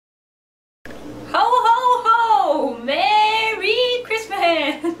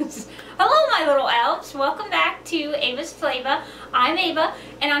guys, welcome back to Ava'S Flava. I'm Ava,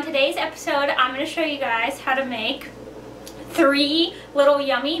 and on today's episode I'm going to show you guys how to make 3 little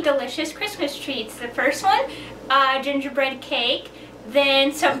yummy delicious Christmas treats. The first one, gingerbread cake,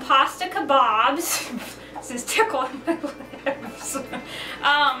 then some pasta kebabs. This is tickling my lips.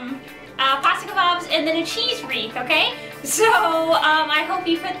 Pasta kebabs, and then a cheese wreath, okay? So I hope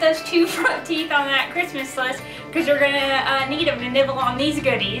you put those 2 front teeth on that Christmas list, because you're going to need them to nibble on these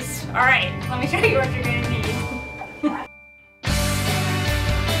goodies. Alright, let me show you what you're going to need.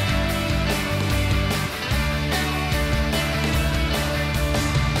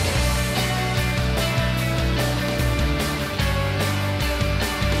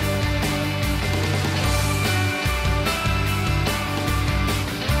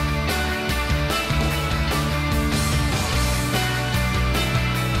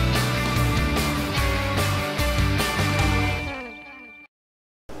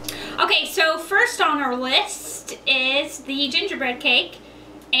 Okay, so first on our list is the gingerbread cake,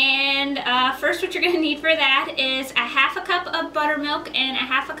 and first what you're going to need for that is a 1/2 cup of buttermilk and a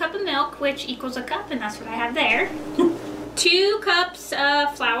 1/2 cup of milk, which equals a cup, and that's what I have there. 2 cups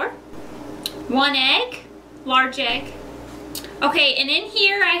of flour, 1 egg, large egg. Okay, and in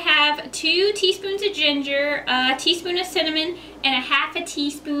here I have 2 teaspoons of ginger, a teaspoon of cinnamon, and a 1/2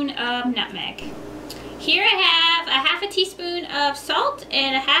 teaspoon of nutmeg. Here I have a 1/2 teaspoon of salt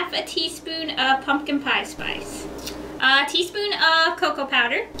and a 1/2 teaspoon of pumpkin pie spice. A teaspoon of cocoa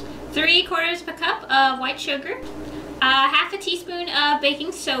powder, 3/4 cup of white sugar, a 1/2 teaspoon of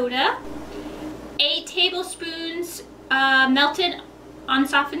baking soda, 8 tablespoons melted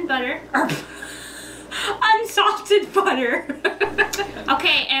unsoftened butter, or unsalted butter.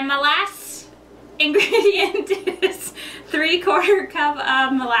 Okay, and my last ingredient is 3/4 cup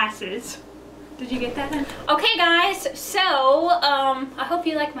of molasses. Did you get that in? Okay guys, so I hope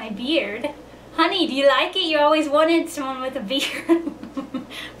you like my beard. Honey, do you like it? You always wanted someone with a beard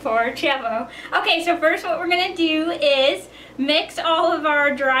for Chevo. Okay, so first what we're gonna do is mix all of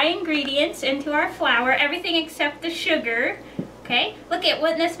our dry ingredients into our flour, everything except the sugar. Okay, look at,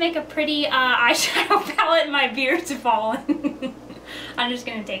 wouldn't this make a pretty eyeshadow palette? My beard's falling. I'm just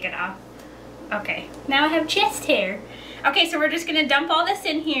gonna take it off. Okay, now I have chest hair. Okay, so we're just gonna dump all this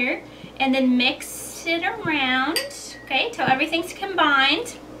in here and then mix it around, okay, till everything's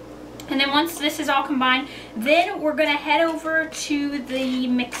combined. And then once this is all combined, then we're gonna head over to the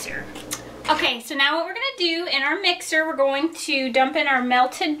mixer. Okay, so now what we're gonna do in our mixer, we're going to dump in our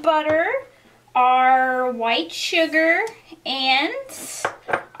melted butter, our white sugar, and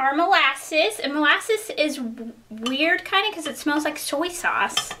our molasses. And molasses is weird kind of because it smells like soy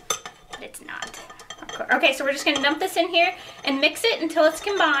sauce, but it's not. Okay, so we're just going to dump this in here and mix it until it's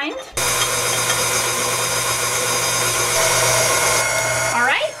combined.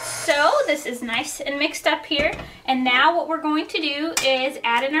 Alright, so this is nice and mixed up here. And now what we're going to do is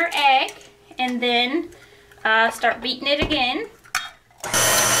add in our egg and then start beating it again.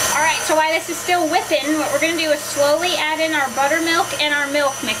 Alright, so while this is still whipping, what we're going to do is slowly add in our buttermilk and our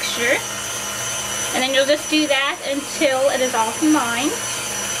milk mixture. And then you'll just do that until it is all combined.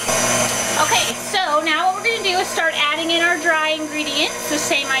 Okay, so now what we're going to do is start adding in our dry ingredients. The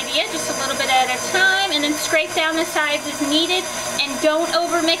same idea, just a little bit at a time, and then scrape down the sides as needed, and don't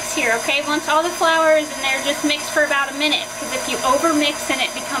overmix here, okay? Once all the flour is in there, just mix for about a minute, because if you overmix, then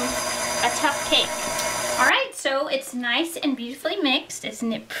it becomes a tough cake. Alright, so it's nice and beautifully mixed.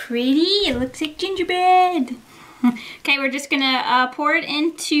 Isn't it pretty? It looks like gingerbread. Okay, we're just going to pour it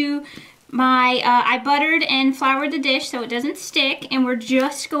into my, I buttered and floured the dish so it doesn't stick, and we're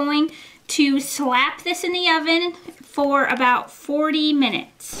just going to slap this in the oven for about 40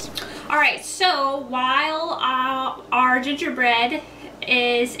 minutes. Alright, so while our gingerbread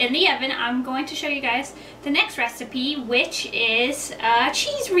is in the oven, I'm going to show you guys the next recipe, which is a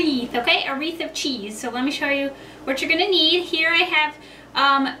cheese wreath, okay? A wreath of cheese. So let me show you what you're going to need. Here I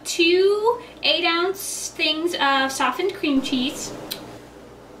have 2 8-ounce things of softened cream cheese,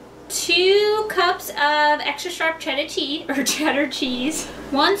 2 cups of extra sharp cheddar cheese,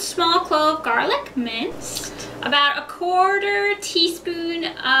 1 small clove garlic minced, about 1/4 teaspoon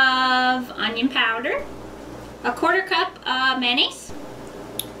of onion powder, 1/4 cup of mayonnaise,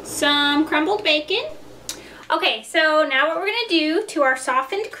 some crumbled bacon. Okay, so now what we're going to do to our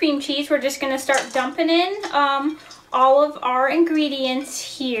softened cream cheese, we're just going to start dumping in all of our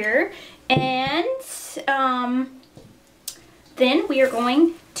ingredients here, and then we are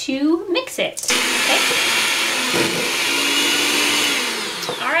going to mix it. Okay.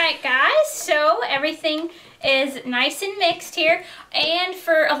 Alright guys, so everything is nice and mixed here, and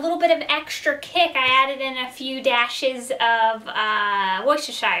for a little bit of extra kick I added in a few dashes of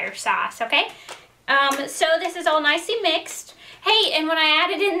Worcestershire sauce, okay? So this is all nicely mixed. Hey, and when I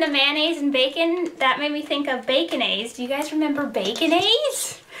added in the mayonnaise and bacon, that made me think of Baconaise. Do you guys remember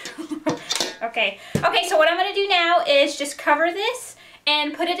Baconaise? Okay, so what I'm gonna do now is just cover this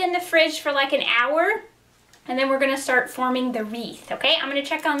and put it in the fridge for like an hour, and then we're gonna start forming the wreath, okay? I'm gonna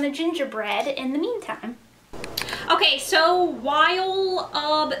check on the gingerbread in the meantime. Okay, so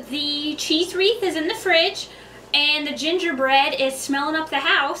while the cheese wreath is in the fridge and the gingerbread is smelling up the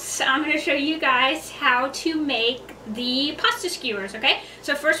house, I'm gonna show you guys how to make the pasta skewers, okay?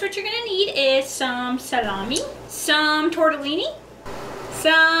 So first what you're gonna need is some salami, some tortellini,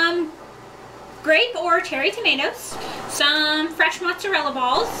 some grape or cherry tomatoes, some fresh mozzarella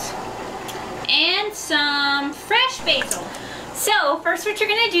balls, and some fresh basil. So first what you're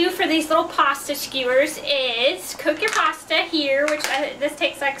gonna do for these little pasta skewers is cook your pasta here, which this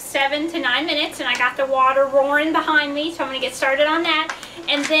takes like 7 to 9 minutes, and I got the water roaring behind me, so I'm gonna get started on that.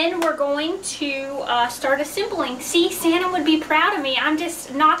 And then we're going to start assembling. See, Santa would be proud of me. I'm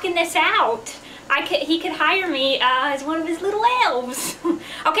just knocking this out. He could hire me as one of his little elves.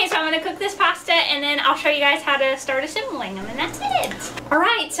 Okay, so I'm gonna cook this pasta and then I'll show you guys how to start assembling them, and that's it. All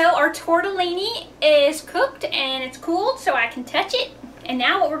right, so our tortellini is cooked and it's cooled so I can touch it. And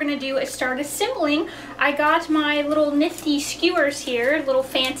now what we're gonna do is start assembling. I got my little nifty skewers here, little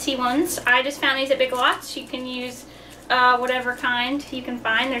fancy ones. I just found these at Big Lots. You can use whatever kind you can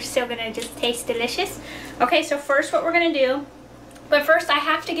find. They're still gonna just taste delicious. Okay, so first what we're gonna do, but first I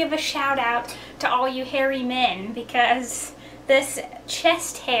have to give a shout out to all you hairy men, because this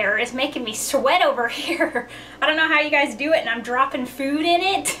chest hair is making me sweat over here. I don't know how you guys do it, and I'm dropping food in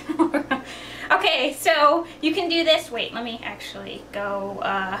it. Okay, so you can do this. Wait, let me actually go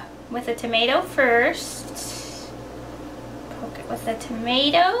with a tomato first. Poke it with a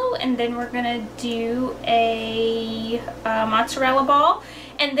tomato, and then we're gonna do a mozzarella ball.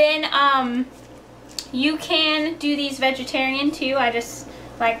 And then you can do these vegetarian too. I just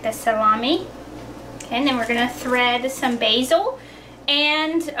like the salami. Okay, and then we're gonna thread some basil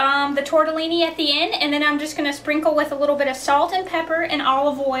and the tortellini at the end, and then I'm just gonna sprinkle with a little bit of salt and pepper and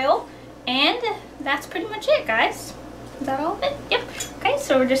olive oil, and that's pretty much it, guys. Is that all of it? Yep. Okay,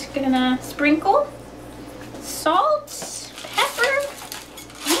 so we're just gonna sprinkle salt, pepper,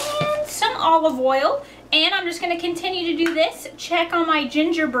 and some olive oil, and I'm just gonna continue to do this, check on my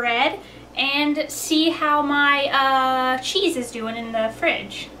gingerbread, and see how my cheese is doing in the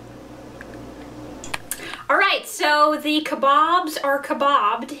fridge. Alright, so the kebabs are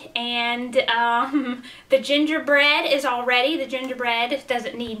kebabbed, and the gingerbread is all ready. The gingerbread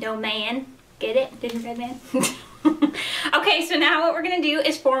doesn't need no man. Get it? Gingerbread man? Okay, so now what we're going to do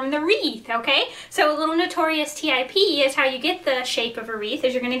is form the wreath, okay? So a little notorious TIP is how you get the shape of a wreath,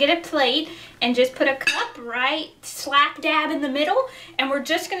 is you're going to get a plate and just put a cup right slap dab in the middle, and we're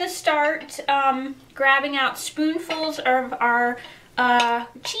just going to start grabbing out spoonfuls of our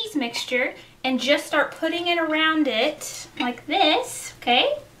cheese mixture and just start putting it around it like this,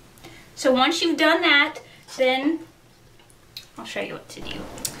 okay? So once you've done that, then I'll show you what to do.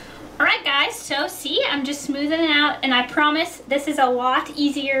 Alright guys, so see, I'm just smoothing it out, and I promise this is a lot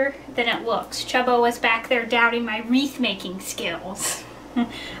easier than it looks. Chubbo was back there doubting my wreath making skills.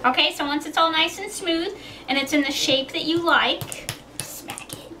 Okay, so once it's all nice and smooth and it's in the shape that you like,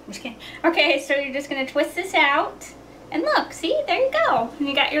 smack it. I'm just kidding. Okay, so you're just gonna twist this out, and look, see, there you go. And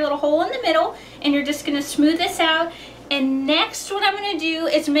you got your little hole in the middle, and you're just gonna smooth this out. And next what I'm gonna do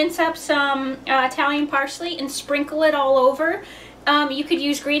is mince up some Italian parsley and sprinkle it all over. You could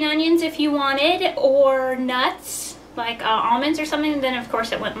use green onions if you wanted, or nuts, like almonds or something. Then of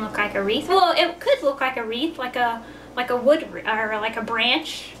course it wouldn't look like a wreath. Well, it could look like a wreath, like a wood or like a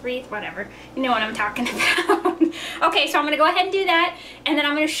branch wreath, whatever. You know what I'm talking about. Okay, so I'm gonna go ahead and do that, and then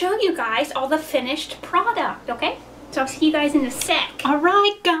I'm gonna show you guys all the finished product, okay? So I'll see you guys in a sec. All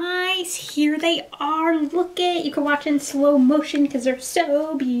right, guys, here they are. Look it. You can watch in slow motion because they're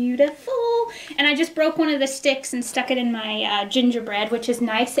so beautiful. And I just broke one of the sticks and stuck it in my gingerbread, which is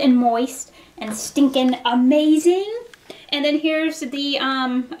nice and moist and stinking amazing. And then here's the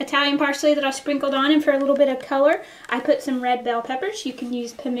Italian parsley that I sprinkled on, and for a little bit of color, I put some red bell peppers. You can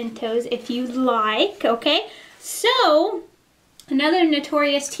use pimentos if you like, okay? So another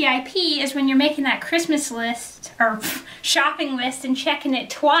notorious TIP is when you're making that Christmas list or shopping list and checking it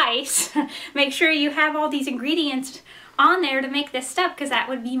twice, make sure you have all these ingredients on there to make this stuff, because that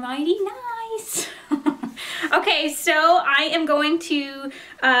would be mighty nice. Okay, so I am going to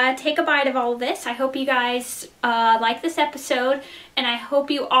take a bite of all of this. I hope you guys like this episode, and I hope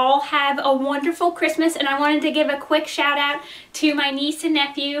you all have a wonderful Christmas. And I wanted to give a quick shout out to my niece and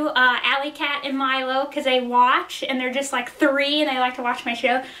nephew, Alley Cat and Milo, because they watch, and they're just like 3, and they like to watch my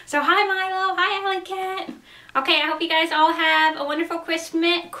show. So hi Milo, hi Alley Cat. Okay, I hope you guys all have a wonderful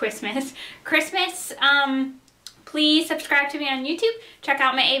Christmas. Please subscribe to me on YouTube. Check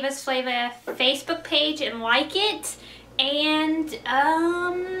out my Ava'S Flava Facebook page and like it. And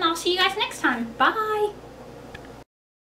I'll see you guys next time. Bye.